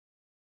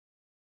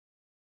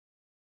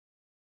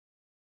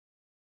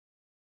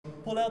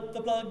Pull out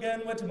the plug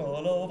and wet him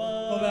all over.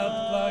 Pull out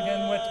the plug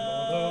and wet him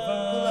all over.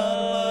 Pull out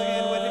the plug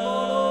and wet him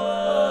all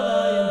over.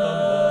 In the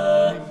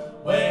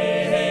morning,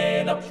 way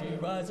and up she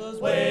rises,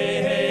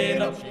 way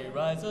and up she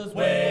rises,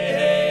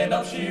 way and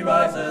up she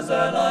rises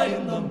early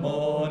in the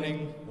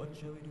morning. What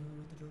shall we do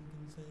with the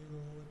drunken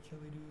sailor? What shall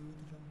we do with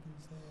the drunken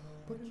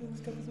sailor? Put him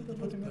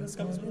in the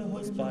scuppers with a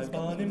hosepipe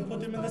on him.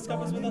 Put him in the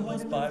scuppers with a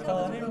hosepipe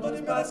on him. Put him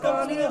in the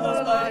scuppers with a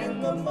hosepipe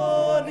in the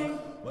morning.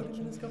 Put him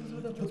in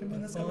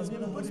the scuppers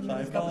with a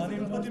hosepipe on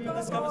him. Put him in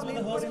the scuppers with a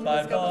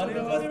hosepipe on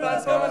him. Put him in the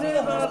scuppers with a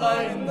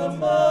hosepipe in the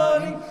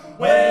morning.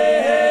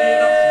 Way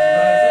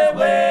up,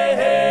 way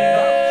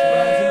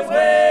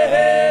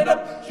up,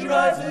 she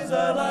rises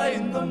early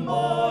in the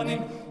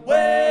morning.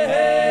 Way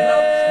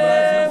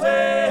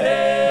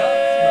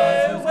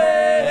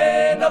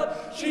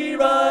up, she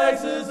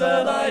rises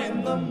early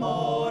in the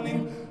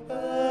morning.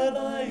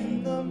 Early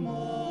in the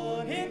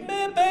morning. Hit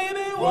me,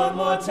 baby, one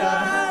more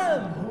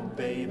time. Oh,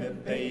 baby,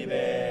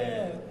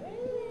 baby.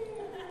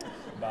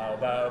 Bow,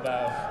 bow,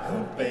 bow.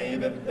 Oh,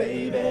 baby,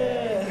 baby.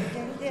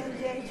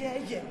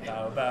 Yeah.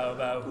 Bow, bow,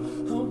 bow.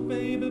 Oh,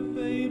 baby,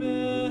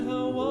 baby,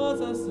 how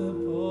was I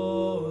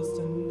supposed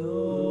to know?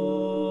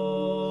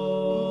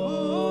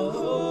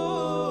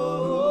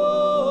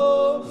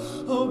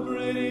 Oh,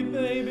 pretty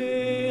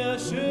baby, I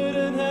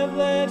shouldn't have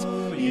let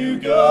you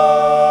go.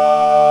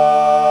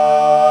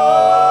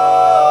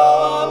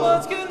 I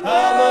must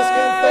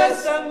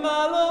confess that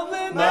my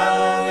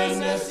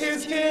loneliness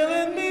is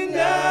killing me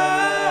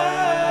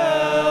now.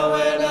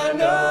 And I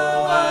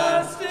know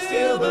I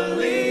still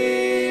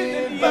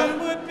believe that you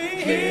would be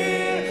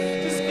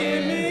here. Just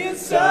give me a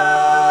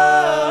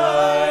sign.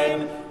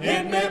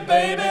 Hit me,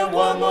 baby,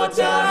 one more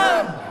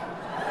time.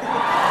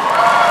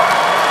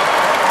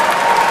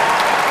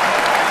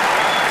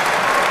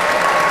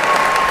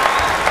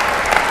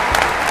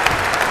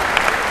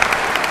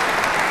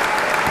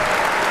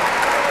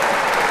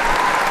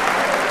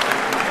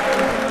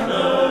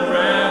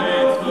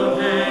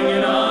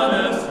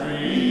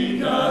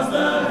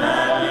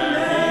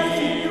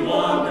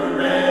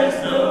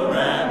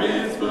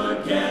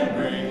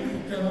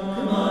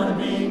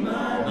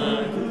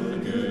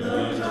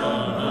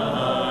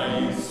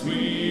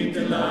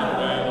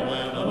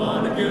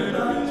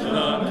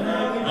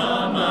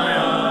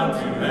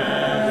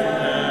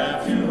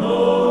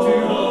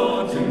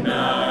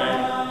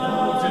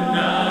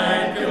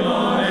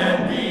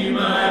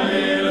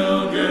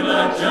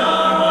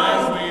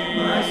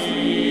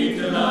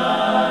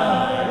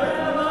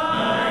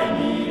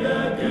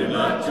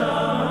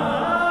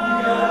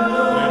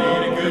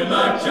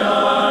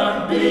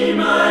 Be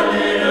my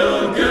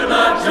little good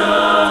luck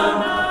charm.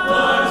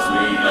 What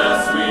a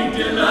sweet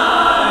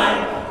delight.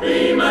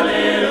 Be my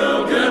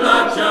little good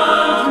luck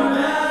charm.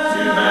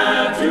 To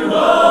have, to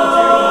hold,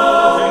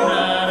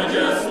 tonight. I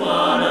just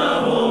wanna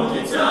hold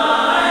you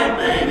tight,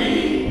 baby.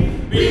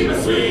 Be my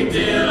sweet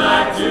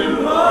delight to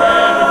hold.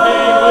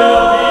 Everything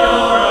will be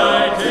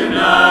alright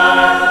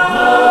tonight.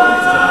 Hold me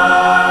tight.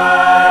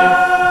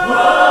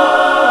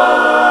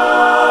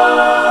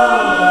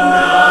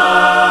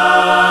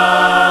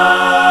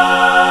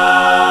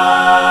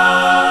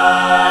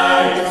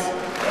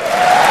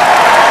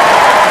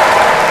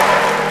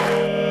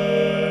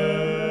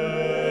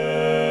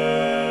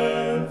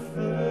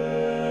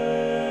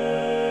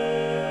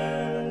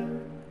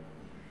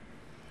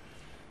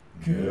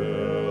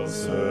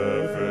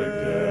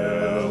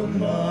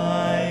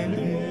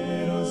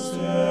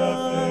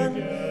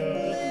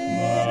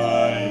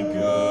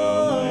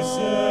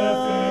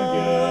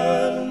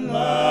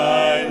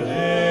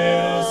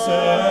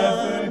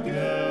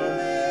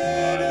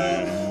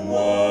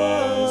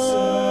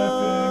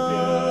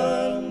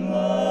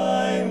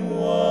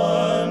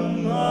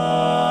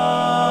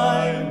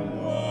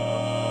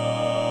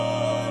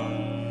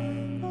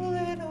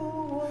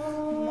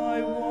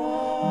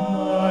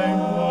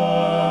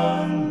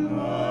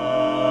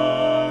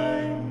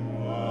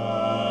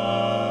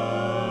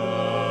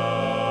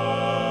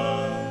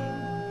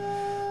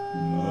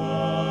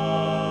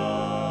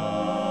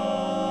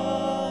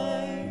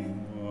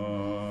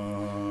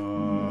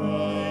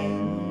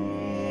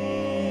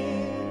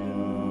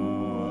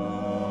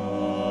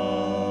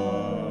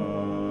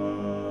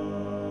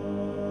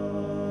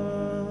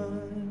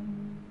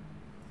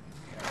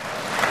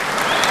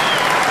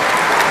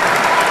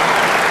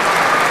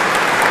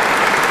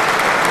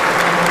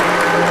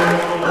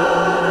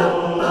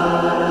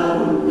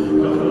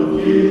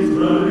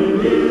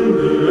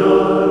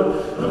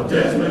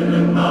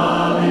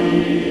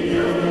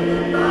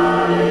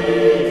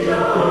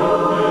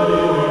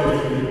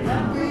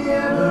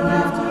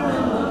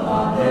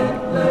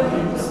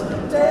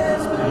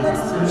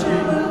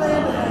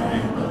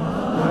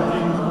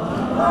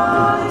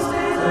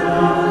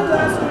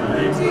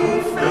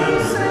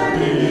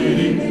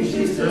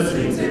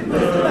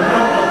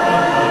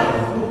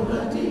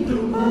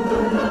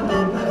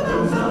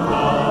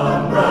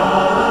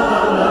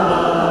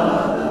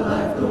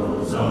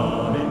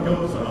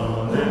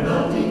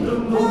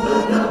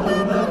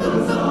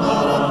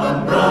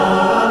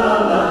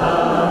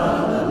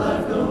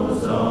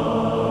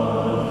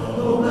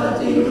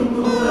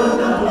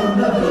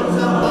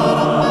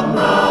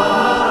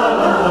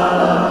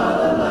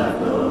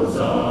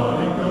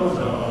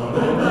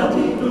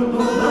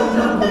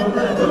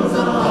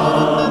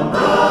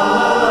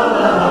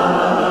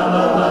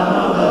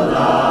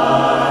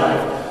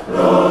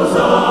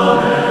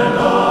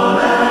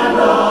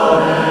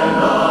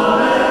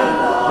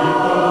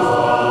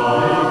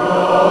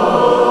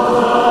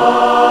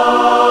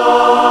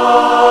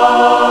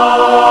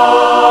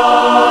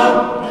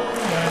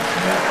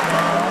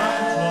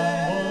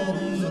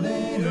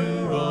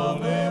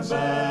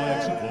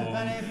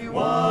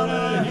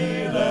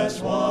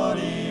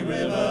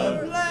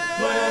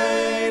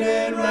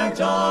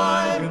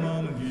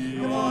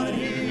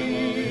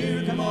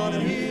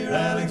 hear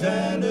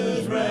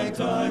Alexander's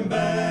ragtime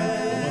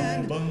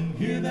band.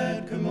 Hear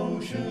that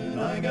commotion,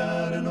 I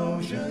got a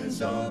notion,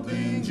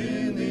 something's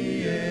in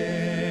the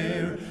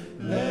air.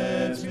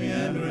 Let's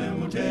meander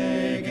and we'll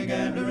take a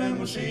gander and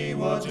we'll see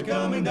what's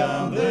coming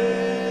down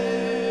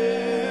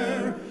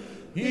there.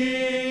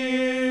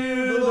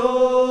 Hear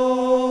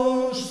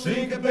those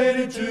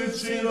syncopated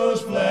toots, see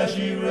those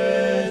flashy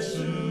red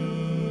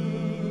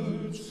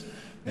suits.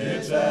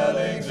 It's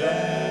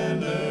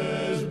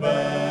Alexander's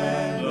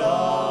band,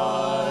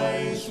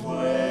 I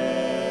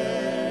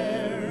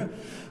swear.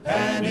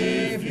 And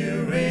if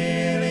you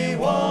really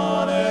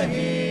want to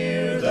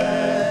hear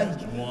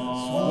that Swanee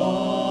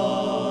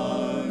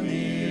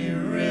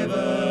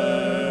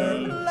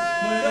River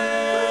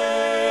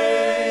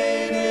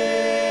played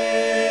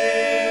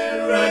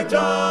in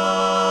ragtime,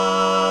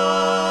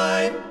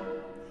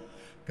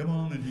 come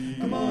on and hear,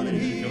 come on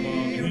and hear, come on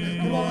and hear,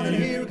 come on and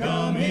hear,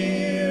 come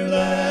hear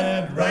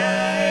that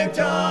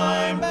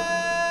ragtime band.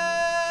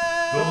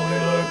 Don't they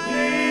look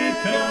neat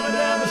coming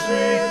down the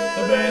street,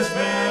 the best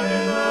band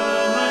in the land.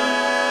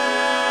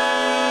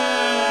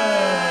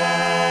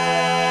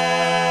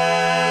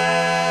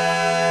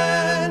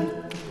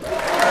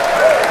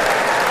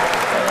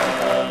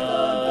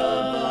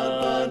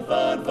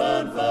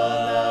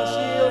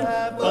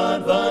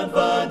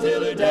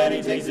 Till her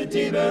daddy takes the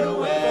T-bird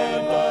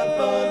away. Fun,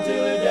 fun,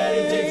 till her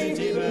daddy takes the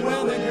T-bird away.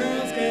 Well, the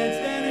girls can't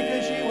stand it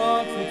 'cause she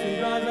walks and she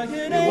drives like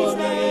an ace. You walk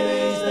like an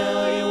ace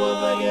now, you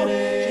walk like an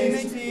ace. She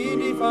makes the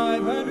Indy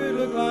 500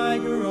 look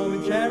like a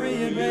Roman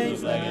chariot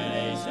race. You look like an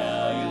ace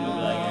now, you look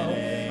like an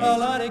ace. A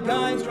lot of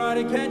guys try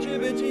to catch her,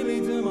 but she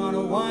leads them on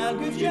a wild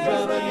goose chase. You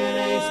drive like an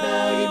ace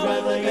now, you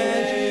drive like an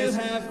ace.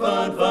 She'll have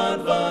fun,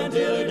 fun, fun,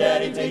 till her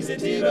daddy takes the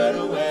T-bird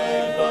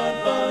away. Fun,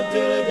 fun,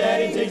 till her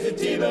daddy takes the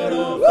T-bird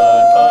away.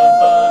 Fun, fun.